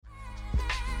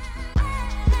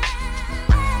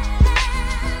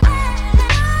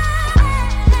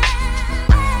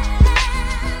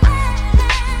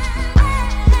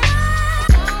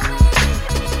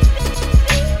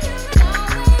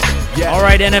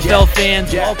NFL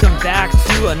fans, welcome back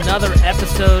to another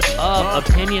episode of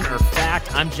Opinion or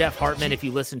Fact. I'm Jeff Hartman. If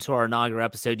you listen to our inaugural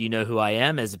episode, you know who I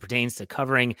am as it pertains to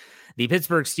covering the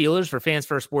Pittsburgh Steelers for Fans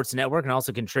First Sports Network and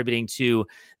also contributing to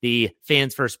the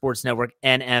Fans First Sports Network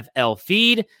NFL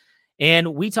feed.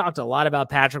 And we talked a lot about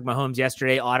Patrick Mahomes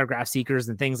yesterday, autograph seekers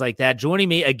and things like that. Joining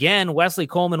me again, Wesley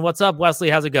Coleman. What's up, Wesley?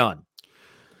 How's it going?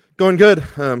 Going good.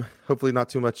 Hopefully not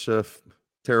too much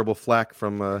terrible flack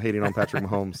from hating on Patrick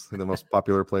Mahomes, the most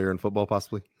popular player in football,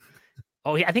 possibly.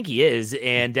 Oh, yeah, I think he is,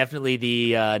 and definitely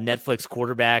the Netflix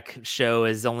quarterback show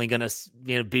is only going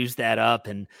to boost that up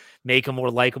and make him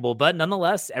more likable. But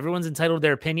nonetheless, everyone's entitled to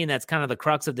their opinion. That's kind of the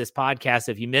crux of this podcast.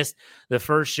 If you missed the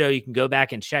first show, you can go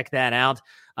back and check that out.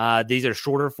 These are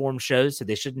shorter form shows, so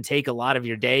they shouldn't take a lot of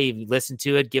your day. If you listen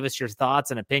to it, give us your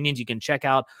thoughts and opinions. You can check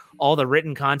out all the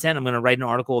written content. I'm going to write an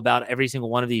article about every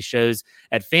single one of these shows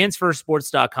at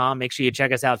fansfirstsports.com. Make sure you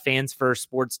check us out,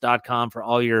 fansfirstsports.com, for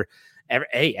all your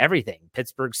everything.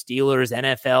 Pittsburgh Steelers,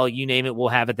 NFL, you name it, we'll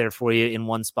have it there for you in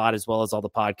one spot, as well as all the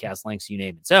podcast links, you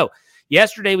name it. So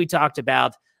yesterday we talked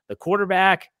about the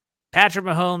quarterback, Patrick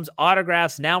Mahomes,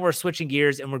 autographs. Now we're switching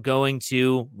gears and we're going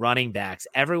to running backs.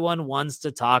 Everyone wants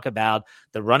to talk about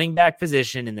the running back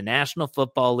position in the National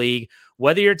Football League,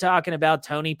 whether you're talking about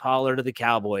Tony Pollard of the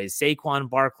Cowboys, Saquon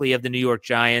Barkley of the New York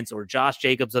Giants, or Josh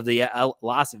Jacobs of the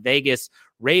Las Vegas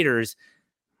Raiders.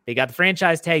 They got the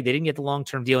franchise tag. They didn't get the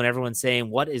long-term deal, and everyone's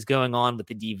saying, what is going on with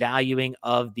the devaluing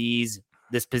of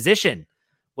this position?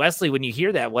 Wesley, when you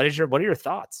hear that, what are your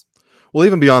thoughts? Well,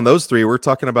 even beyond those three, we're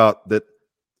talking about that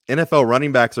NFL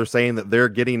running backs are saying that they're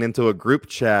getting into a group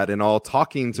chat and all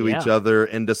talking to each other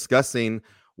and discussing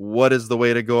what is the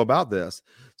way to go about this.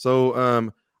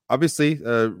 So obviously,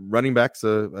 running back's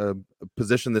a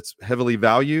position that's heavily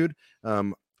valued.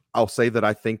 I'll say that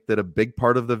I think that a big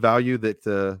part of the value that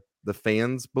the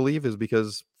fans believe is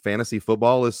because fantasy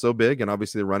football is so big, and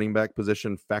obviously the running back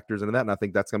position factors into that. And I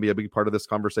think that's going to be a big part of this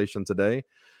conversation today.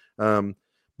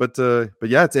 But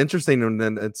yeah, it's interesting. And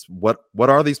then it's what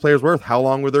are these players worth? How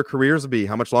long will their careers be?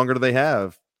 How much longer do they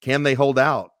have? Can they hold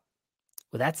out?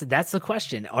 Well, that's the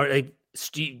question.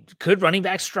 Could running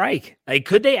backs strike?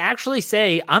 Could they actually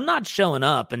say, I'm not showing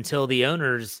up until the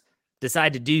owners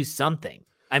decide to do something?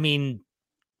 I mean,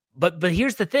 But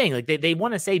here's the thing, they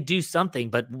want to say do something,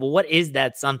 but what is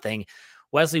that something?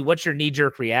 Wesley, what's your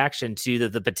knee-jerk reaction to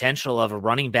the potential of a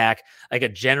running back, like a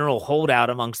general holdout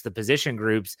amongst the position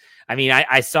groups? I mean,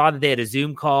 I saw that they had a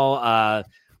Zoom call,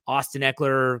 Austin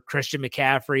Eckler, Christian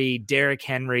McCaffrey, Derrick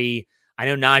Henry. I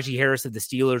know Najee Harris of the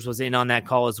Steelers was in on that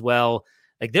call as well.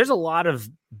 There's a lot of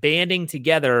banding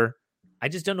together. I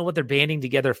just don't know what they're banding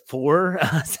together for.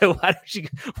 So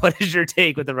what is your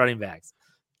take with the running backs?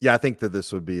 Yeah, I think that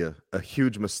this would be a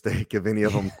huge mistake if any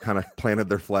of them kind of planted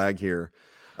their flag here.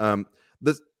 To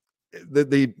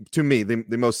me,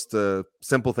 the most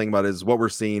simple thing about it is what we're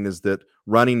seeing is that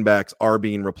running backs are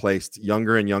being replaced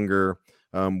younger and younger.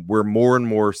 We're more and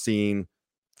more seeing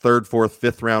third, fourth,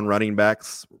 fifth round running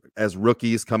backs as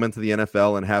rookies come into the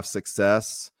NFL and have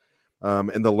success.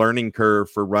 And the learning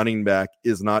curve for running back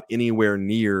is not anywhere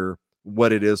near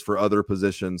what it is for other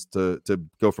positions to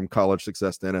go from college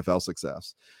success to NFL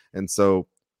success. And so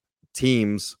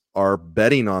teams are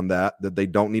betting on that they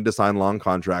don't need to sign long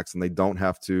contracts and they don't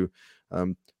have to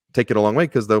take it a long way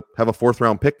because they'll have a fourth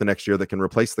round pick the next year that can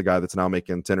replace the guy that's now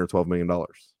making $10 or $12 million.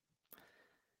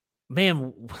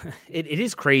 Man, it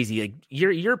is crazy.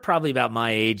 You're probably about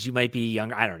my age. You might be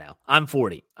younger. I don't know. I'm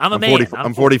 40. I'm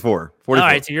 44. All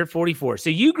right, so you're 44. So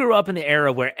you grew up in the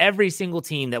era where every single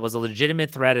team that was a legitimate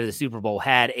threat at the Super Bowl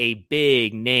had a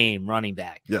big name running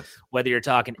back. Yes. Whether you're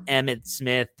talking Emmitt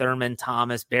Smith, Thurman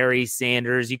Thomas, Barry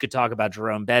Sanders, you could talk about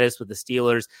Jerome Bettis with the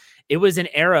Steelers. It was an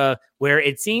era where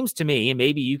it seems to me, and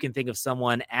maybe you can think of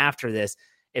someone after this,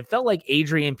 it felt like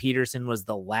Adrian Peterson was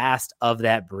the last of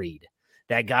that breed.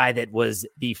 That guy that was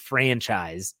the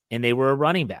franchise, and they were a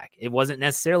running back. It wasn't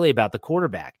necessarily about the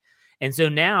quarterback. And so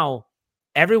now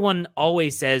everyone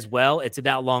always says, well, it's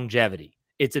about longevity.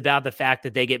 It's about the fact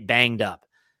that they get banged up.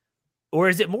 Or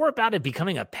is it more about it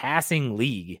becoming a passing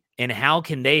league and how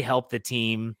can they help the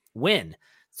team win?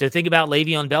 So think about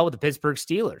Le'Veon Bell with the Pittsburgh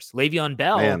Steelers. Le'Veon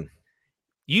Bell, man.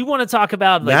 You want to talk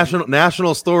about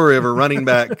national story of a running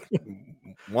back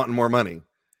wanting more money.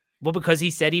 Well, because he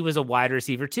said he was a wide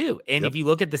receiver too. And if you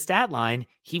look at the stat line,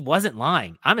 he wasn't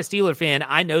lying. I'm a Steeler fan.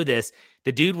 I know this.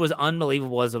 The dude was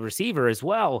unbelievable as a receiver as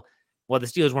well. Well, the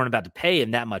Steelers weren't about to pay him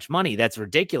that much money. That's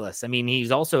ridiculous. I mean, he's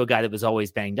also a guy that was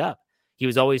always banged up. He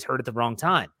was always hurt at the wrong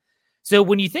time. So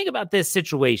when you think about this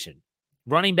situation,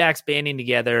 running backs banding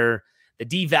together, the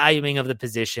devaluing of the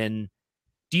position,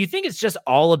 Do you think it's just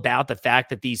all about the fact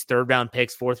that these 3rd round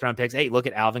picks, 4th round picks? Hey, look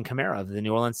at Alvin Kamara of the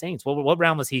New Orleans Saints. What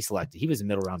round was he selected? He was a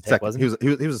middle round pick, wasn't he?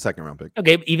 He was a 2nd round pick.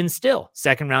 Okay, even still,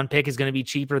 2nd round pick is going to be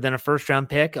cheaper than a 1st round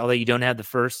pick, although you don't have the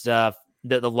first the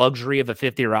luxury of a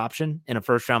 5th-year option in a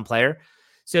 1st round player.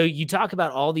 So you talk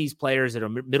about all these players that are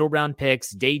middle round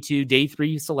picks, day 2, day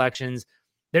 3 selections.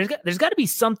 There's got to be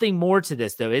something more to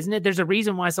this, though, isn't it? There's a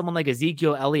reason why someone like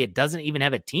Ezekiel Elliott doesn't even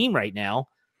have a team right now.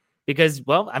 Because,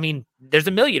 well, I mean, there's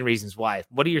a million reasons why.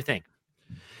 What do you think?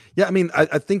 Yeah, I mean,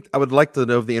 I think I would like to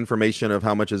know the information of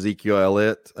how much Ezekiel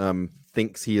Elliott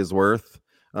thinks he is worth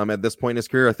at this point in his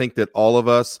career. I think that all of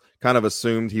us kind of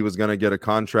assumed he was going to get a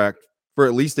contract for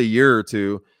at least a year or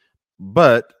two,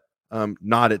 but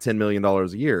not at $10 million a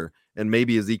year. And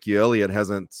maybe Ezekiel Elliott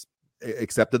hasn't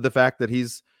accepted the fact that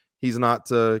he's not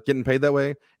getting paid that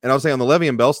way. And I would say on the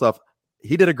Le'Veon Bell stuff,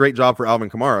 he did a great job for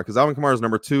Alvin Kamara, because Alvin Kamara is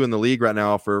number 2 in the league right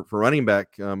now for running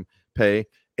back pay.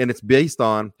 And it's based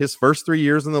on his first 3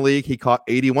 years in the league, he caught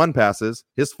 81 passes.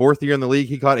 His 4th year in the league,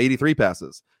 he caught 83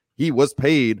 passes. He was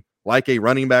paid like a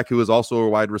running back who was also a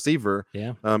wide receiver,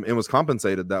 and was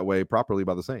compensated that way properly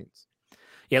by the Saints.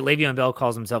 Yeah, Le'Veon Bell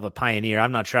calls himself a pioneer.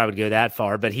 I'm not sure I would go that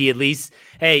far, but he at least,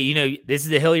 hey, this is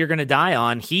the hill you're going to die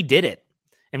on. He did it.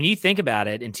 I mean, you think about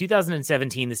it. In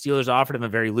 2017, the Steelers offered him a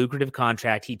very lucrative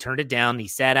contract. He turned it down. He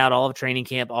sat out all of training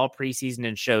camp, all preseason,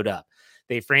 and showed up.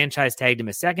 They franchise tagged him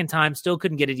a 2nd time, still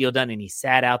couldn't get a deal done, and he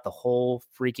sat out the whole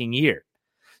freaking year.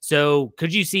 So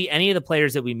could you see any of the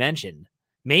players that we mentioned,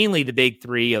 mainly the big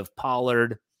 3 of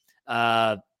Pollard,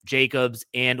 Jacobs,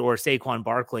 and or Saquon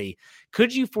Barkley,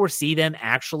 could you foresee them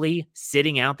actually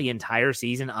sitting out the entire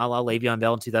season a la Le'Veon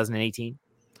Bell in 2018?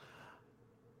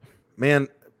 Man,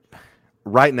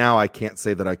 right now, I can't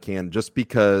say that I can, just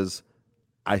because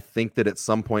I think that at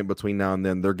some point between now and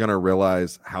then, they're going to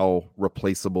realize how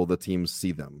replaceable the teams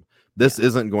see them. This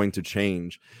isn't going to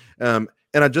change. And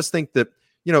I just think that,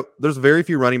 there's very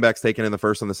few running backs taken in the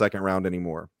 1st and the 2nd round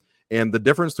anymore. And the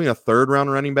difference between a 3rd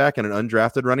round running back and an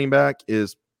undrafted running back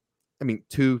is,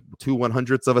 two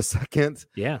 100ths of a second.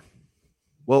 Yeah.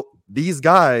 Well, these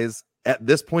guys at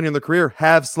this point in their career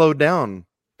have slowed down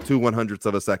 2 100ths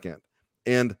of a second.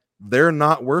 And they're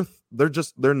not worth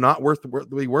what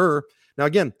they were. Now,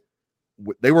 again,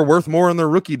 they were worth more in their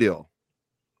rookie deal.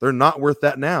 They're not worth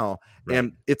that now. Right.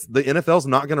 And it's the NFL's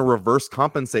not going to reverse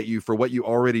compensate you for what you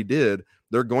already did.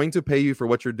 They're going to pay you for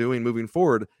what you're doing moving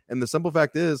forward. And the simple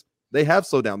fact is they have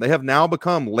slowed down. They have now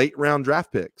become late round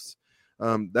draft picks.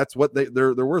 That's what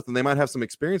they're worth. And they might have some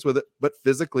experience with it, but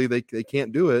physically they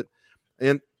can't do it.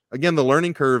 And again, the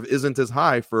learning curve isn't as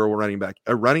high for a running back.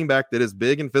 A running back that is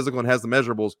big and physical and has the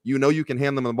measurables, you can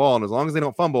hand them the ball, and as long as they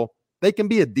don't fumble, they can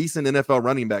be a decent NFL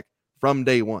running back from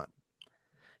day one.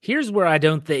 Here's where I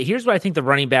think the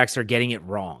running backs are getting it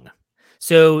wrong.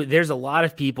 So there's a lot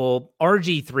of people,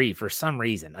 RG3 for some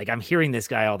reason, like I'm hearing this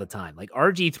guy all the time, like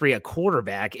RG3, a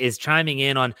quarterback, is chiming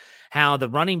in on how the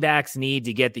running backs need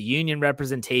to get the union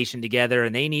representation together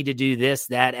and they need to do this,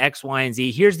 that, X, Y, and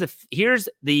Z.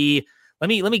 Let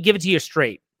me give it to you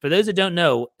straight. For those that don't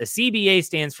know, a CBA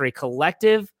stands for a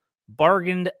collective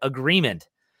bargained agreement,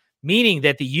 meaning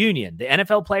that the union, the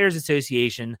NFL Players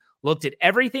Association, looked at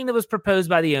everything that was proposed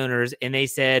by the owners and they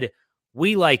said,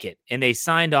 we like it, and they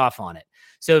signed off on it.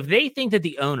 So if they think that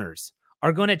the owners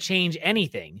are going to change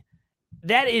anything,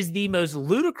 that is the most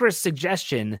ludicrous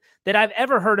suggestion that I've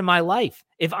ever heard in my life.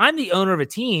 If I'm the owner of a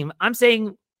team, I'm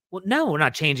saying, well, no, we're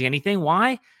not changing anything.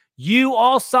 Why? You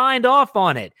all signed off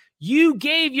on it. You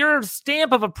gave your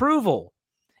stamp of approval.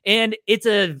 And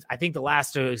I think the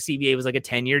last CBA was like a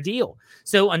 10-year deal.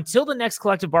 So until the next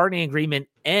collective bargaining agreement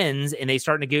ends and they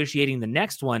start negotiating the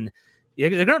next one,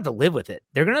 they're going to have to live with it.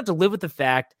 They're going to have to live with the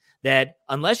fact that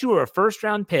unless you were a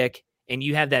 1st-round pick and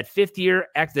you have that 5th year,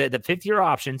 the 5th year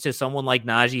option, so someone like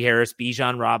Najee Harris,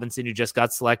 Bijan Robinson, who just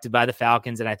got selected by the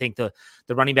Falcons, and I think the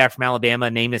running back from Alabama,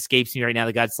 name escapes me right now,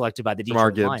 that got selected by the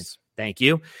Detroit Lions. Thank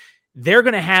you. They're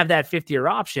going to have that 5th year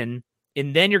option,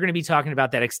 and then you're going to be talking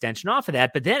about that extension off of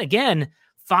that. But then again,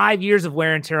 5 years of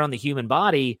wear and tear on the human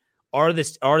body. Are the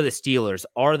Steelers,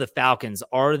 are the Falcons,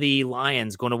 are the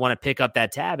Lions going to want to pick up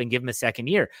that tab and give them a 2nd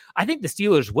year? I think the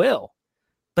Steelers will,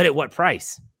 but at what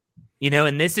price?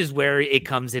 And this is where it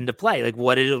comes into play. Like,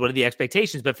 what are the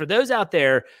expectations? But for those out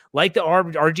there, like the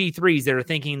RG3s that are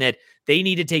thinking that they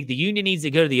need to the union needs to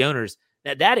go to the owners,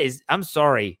 that is, I'm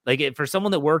sorry. Like, for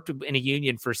someone that worked in a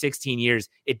union for 16 years,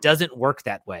 it doesn't work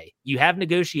that way. You have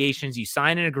negotiations, you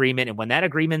sign an agreement, and when that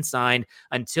agreement's signed,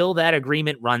 until that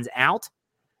agreement runs out,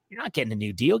 you're not getting a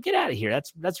new deal. Get out of here.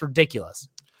 That's ridiculous.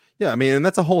 Yeah, I mean, and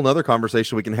that's a whole nother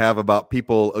conversation we can have about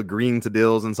people agreeing to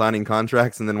deals and signing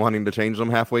contracts and then wanting to change them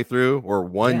halfway through or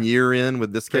 1 year in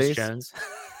with this Chris case. Jones.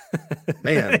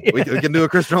 Man, we can do a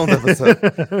Chris Jones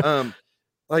episode.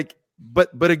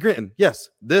 But again, yes,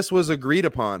 this was agreed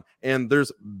upon, and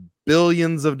there's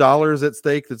billions of dollars at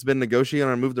stake that's been negotiated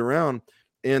and moved around.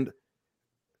 And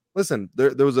listen,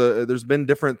 there's been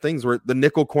different things where the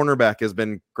nickel cornerback has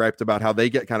been griped about how they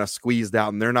get kind of squeezed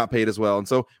out and they're not paid as well. And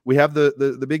so we have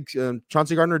the big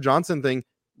Chauncey Gardner-Johnson thing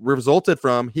resulted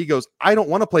from, he goes, I don't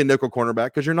want to play nickel cornerback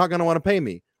because you're not going to want to pay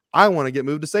me. I want to get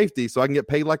moved to safety so I can get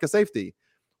paid like a safety.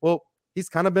 Well, he's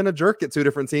kind of been a jerk at two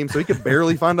different teams, so he could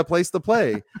barely find a place to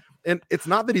play. And it's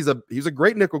not that he's a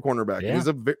great nickel cornerback. Yeah. He's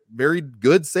a very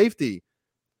good safety,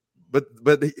 but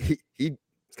he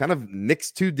kind of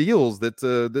nicks two deals that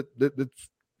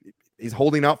he's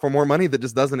holding out for more money that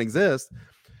just doesn't exist.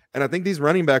 And I think these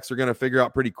running backs are going to figure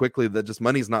out pretty quickly that just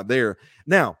money's not there.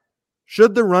 Now,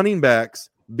 should the running backs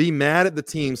be mad at the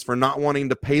teams for not wanting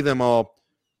to pay them all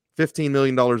 $15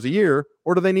 million a year,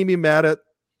 or do they need to be mad at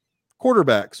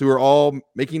quarterbacks who are all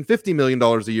making $50 million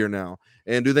a year now?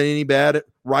 And do they need to be mad at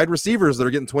wide receivers that are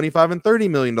getting $25 and $30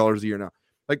 million a year now?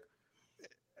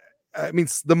 I mean,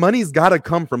 the money's got to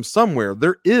come from somewhere.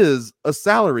 There is a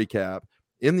salary cap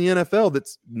in the NFL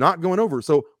that's not going over.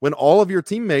 So when all of your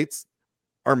teammates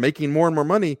are making more and more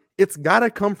money, it's got to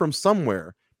come from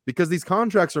somewhere, because these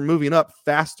contracts are moving up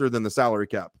faster than the salary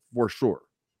cap for sure.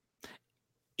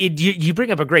 You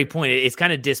bring up a great point. It's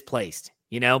kind of displaced,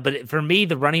 but for me,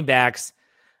 the running backs,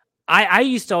 I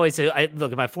used to always say,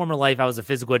 look, in my former life, I was a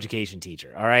physical education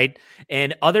teacher. All right.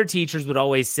 And other teachers would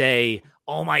always say,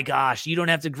 oh my gosh, you don't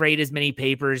have to grade as many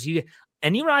papers.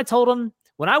 And I told them,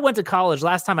 when I went to college,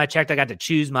 last time I checked, I got to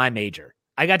choose my major.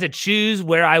 I got to choose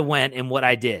where I went and what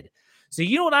I did. So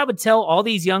you know what I would tell all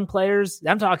these young players?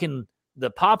 I'm talking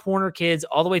the Pop Warner kids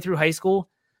all the way through high school.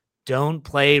 Don't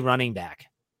play running back.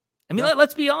 I mean,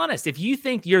 let's be honest. If you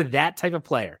think you're that type of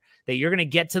player, that you're going to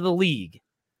get to the league,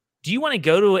 do you want to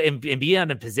go to and be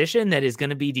on a position that is going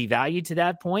to be devalued to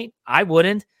that point? I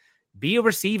wouldn't. Be a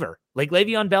receiver. Like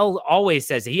Le'Veon Bell always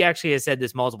says, he actually has said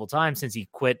this multiple times since he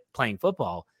quit playing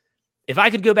football. If I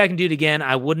could go back and do it again,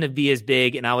 I wouldn't be as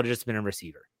big, and I would have just been a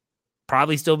receiver.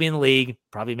 Probably still be in the league,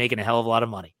 probably making a hell of a lot of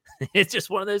money. It's just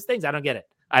one of those things. I don't get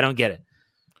it.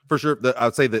 For sure. I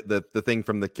would say that the thing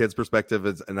from the kid's perspective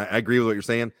is, and I agree with what you're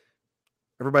saying,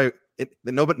 everybody,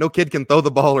 no kid can throw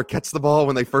the ball or catch the ball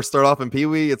when they first start off in Pee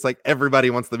Wee. It's like everybody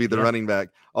wants to be the running back.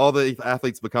 All the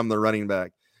athletes become the running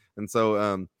back. And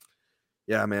so,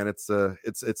 yeah, man, it's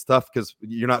tough because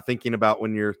you're not thinking about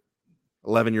when you're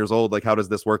 11 years old, like, how does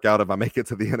this work out if I make it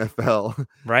to the NFL?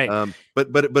 Right.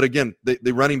 But again,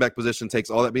 the running back position takes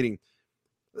all that beating.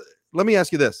 Let me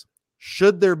ask you this.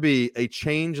 Should there be a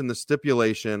change in the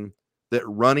stipulation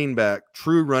that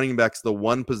true running back's the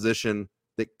one position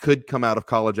that could come out of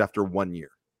college after 1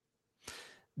 year?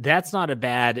 That's not a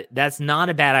bad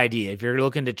idea if you're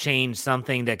looking to change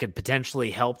something that could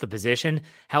potentially help the position.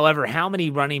 However, how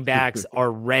many running backs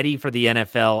are ready for the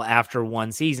NFL after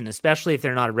one season, especially if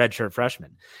they're not a redshirt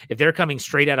freshman? If they're coming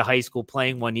straight out of high school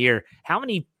playing 1 year, how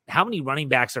many running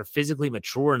backs are physically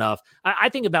mature enough? I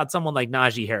think about someone like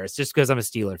Najee Harris, just because I'm a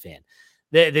Steeler fan.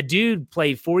 The dude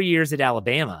played 4 years at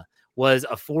Alabama, was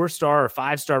a 4-star or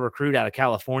 5-star recruit out of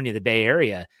California, the Bay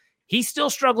Area. He still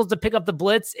struggles to pick up the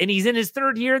blitz, and he's in his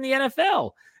third year in the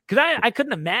NFL. Because I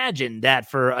couldn't imagine that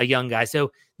for a young guy.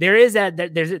 So there is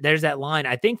there's that line.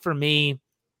 I think for me,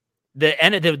 the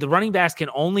running backs can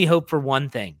only hope for one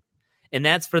thing, and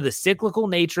that's for the cyclical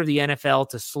nature of the NFL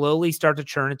to slowly start to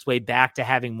churn its way back to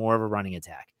having more of a running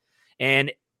attack.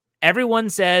 And everyone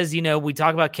says, we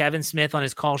talk about Kevin Smith on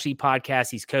his Call Sheet podcast.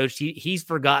 He's coached. He's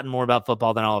forgotten more about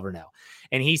football than I'll ever know.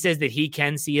 And he says that he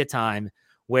can see a time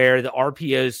where the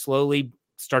RPOs slowly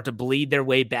start to bleed their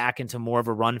way back into more of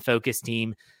a run-focused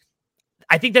team.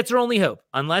 I think that's their only hope,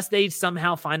 unless they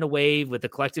somehow find a way with the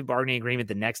collective bargaining agreement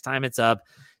the next time it's up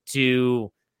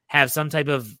to have some type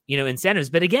of, incentives.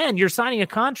 But again, you're signing a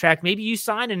contract. Maybe you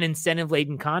sign an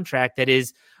incentive-laden contract that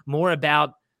is more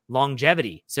about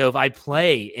longevity. So if I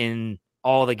play in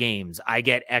all the games, I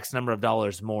get X number of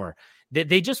dollars more.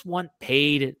 They just want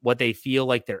paid what they feel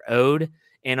like they're owed.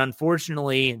 And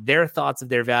unfortunately, their thoughts of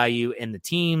their value and the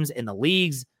teams and the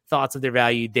league's thoughts of their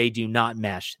value, they do not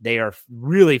mesh. They are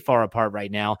really far apart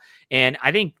right now. And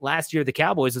I think last year, the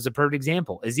Cowboys was a perfect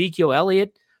example. Ezekiel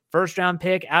Elliott, first-round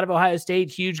pick out of Ohio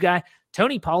State, huge guy.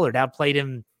 Tony Pollard outplayed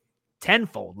him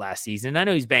tenfold last season. I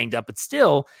know he's banged up, but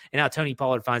still, and now Tony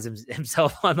Pollard finds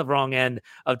himself on the wrong end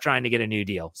of trying to get a new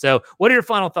deal. So what are your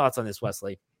final thoughts on this,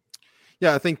 Wesley?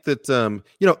 Yeah, I think that,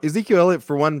 Ezekiel Elliott,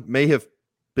 for one, may have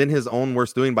been his own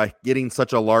worst doing by getting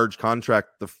such a large contract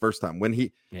the first time. When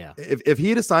if he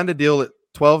had signed a deal at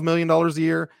 $12 million a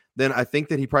year, then I think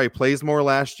that he probably plays more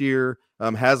last year,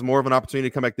 has more of an opportunity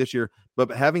to come back this year.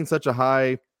 But having such a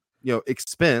high,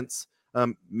 expense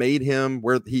made him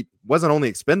where he wasn't only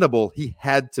expendable, he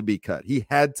had to be cut. He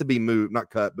had to be moved, not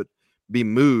cut, but be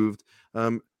moved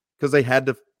because they had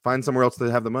to find somewhere else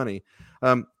to have the money.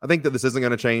 I think that this isn't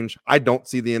going to change. I don't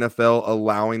see the NFL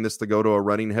allowing this to go to a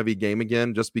running heavy game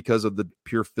again, just because of the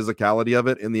pure physicality of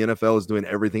it. And the NFL is doing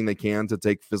everything they can to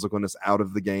take physicalness out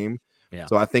of the game. Yeah.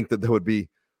 So I think that there would be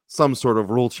some sort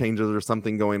of rule changes or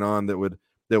something going on that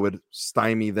would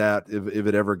stymie that if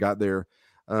it ever got there.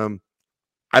 I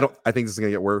think this is going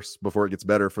to get worse before it gets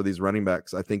better for these running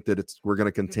backs. I think that we're going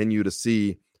to continue to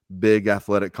see big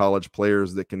athletic college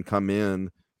players that can come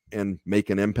in and make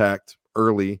an impact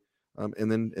early,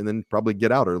 and then probably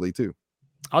get out early too.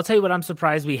 I'll tell you what I'm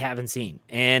surprised we haven't seen,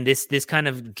 and this kind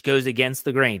of goes against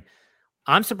the grain.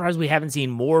 I'm surprised we haven't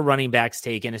seen more running backs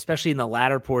taken, especially in the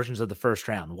latter portions of the first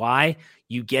round. Why?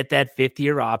 You get that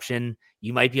fifth-year option.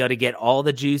 You might be able to get all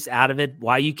the juice out of it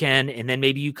while you can, and then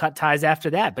maybe you cut ties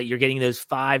after that. But you're getting those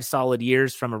 5 solid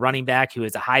years from a running back who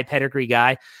is a high pedigree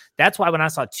guy. That's why when I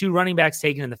saw 2 running backs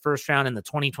taken in the first round in the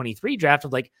 2023 draft, I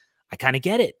was like, I kind of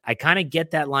get it. I kind of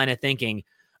get that line of thinking.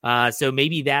 So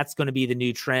maybe that's going to be the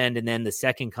new trend, and then the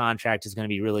second contract is going to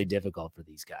be really difficult for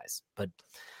these guys. But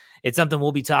it's something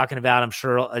we'll be talking about. I'm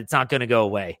sure it's not going to go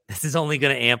away. This is only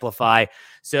going to amplify.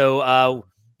 So,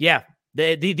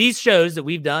 these shows that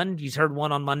we've done, you've heard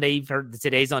one on Monday, you've heard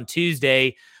today's on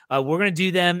Tuesday. We're going to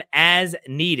do them as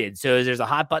needed. So as there's a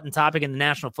hot button topic in the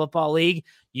National Football League,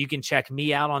 you can check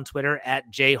me out on Twitter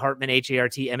at jhartman,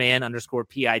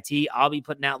 HARTMAN_PIT. I'll be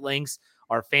putting out links.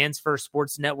 Our Fans First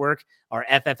Sports Network, our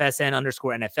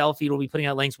FFSN_NFL feed will be putting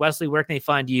out links. Wesley, where can they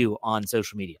find you on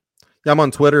social media? Yeah, I'm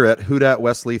on Twitter at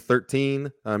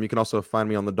HoodatWesley13. You can also find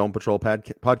me on the Dome Patrol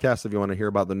podcast if you want to hear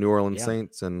about the New Orleans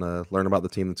Saints and learn about the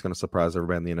team that's going to surprise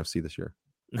everybody in the NFC this year.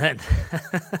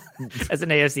 As an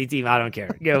AFC team, I don't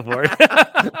care. Go for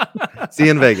it. See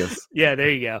you in Vegas. Yeah, there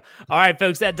you go. All right,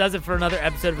 folks, that does it for another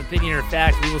episode of Opinion or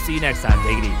Fact. We will see you next time.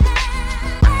 Take it easy.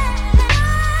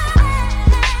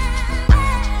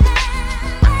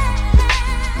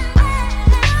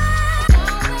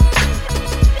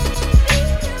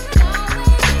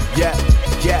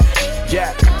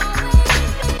 Yeah.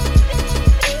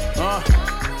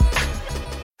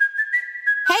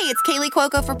 Hey, it's Kaylee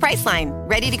Cuoco for Priceline.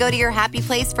 Ready to go to your happy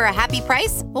place for a happy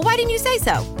price? Well, why didn't you say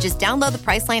so? Just download the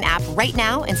Priceline app right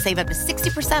now and save up to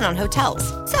 60% on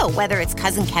hotels. So whether it's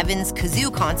Cousin Kevin's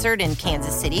Kazoo Concert in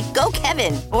Kansas City, go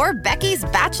Kevin, or Becky's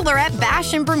Bachelorette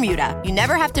Bash in Bermuda, you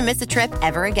never have to miss a trip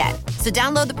ever again. So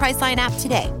download the Priceline app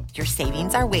today. Your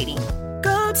savings are waiting.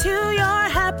 Go to your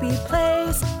happy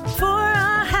place for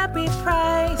a happy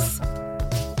price.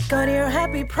 Go to your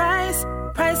happy price,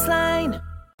 Priceline.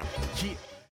 Yeah.